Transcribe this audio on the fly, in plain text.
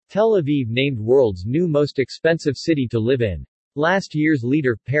Tel Aviv named world's new most expensive city to live in. Last year's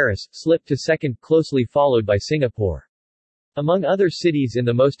leader, Paris, slipped to second, closely followed by Singapore. Among other cities in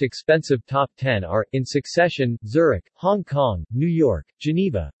the most expensive top 10 are, in succession, Zurich, Hong Kong, New York,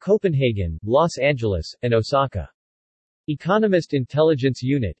 Geneva, Copenhagen, Los Angeles, and Osaka. Economist Intelligence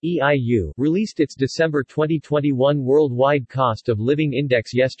Unit (EIU) released its December 2021 Worldwide Cost of Living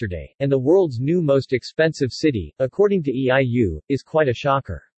Index yesterday, and the world's new most expensive city, according to EIU, is quite a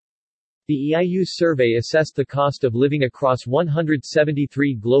shocker. The EIU survey assessed the cost of living across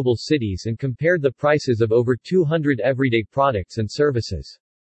 173 global cities and compared the prices of over 200 everyday products and services.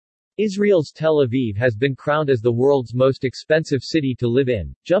 Israel's Tel Aviv has been crowned as the world's most expensive city to live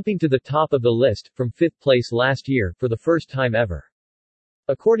in, jumping to the top of the list, from fifth place last year, for the first time ever.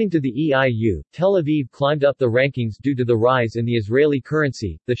 According to the EIU, Tel Aviv climbed up the rankings due to the rise in the Israeli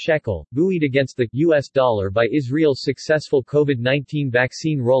currency, the shekel, buoyed against the US dollar by Israel's successful COVID-19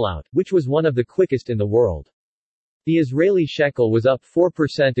 vaccine rollout, which was one of the quickest in the world. The Israeli shekel was up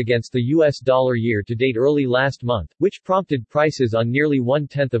 4% against the US dollar year-to-date early last month, which prompted prices on nearly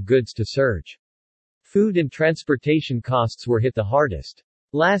one-tenth of goods to surge. Food and transportation costs were hit the hardest.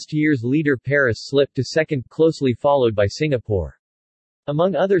 Last year's leader Paris slipped to second, closely followed by Singapore.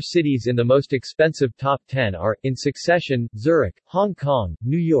 Among other cities in the most expensive top 10 are, in succession, Zurich, Hong Kong,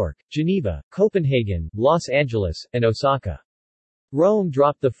 New York, Geneva, Copenhagen, Los Angeles, and Osaka. Rome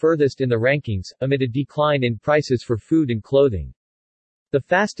dropped the furthest in the rankings, amid a decline in prices for food and clothing. The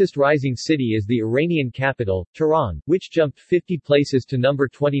fastest rising city is the Iranian capital, Tehran, which jumped 50 places to number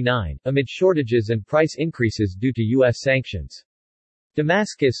 29, amid shortages and price increases due to U.S. sanctions.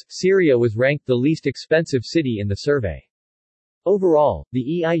 Damascus, Syria was ranked the least expensive city in the survey. Overall,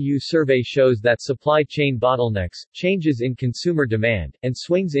 the EIU survey shows that supply chain bottlenecks, changes in consumer demand, and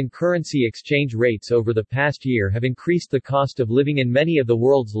swings in currency exchange rates over the past year have increased the cost of living in many of the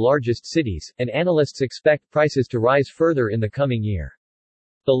world's largest cities, and analysts expect prices to rise further in the coming year.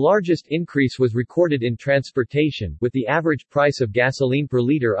 The largest increase was recorded in transportation, with the average price of gasoline per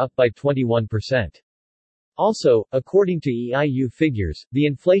liter up by 21%. Also, according to EIU figures, the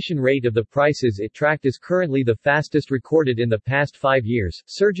inflation rate of the prices it tracked is currently the fastest recorded in the past 5 years,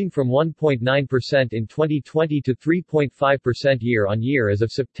 surging from 1.9% in 2020 to 3.5% year-on-year as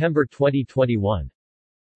of September 2021.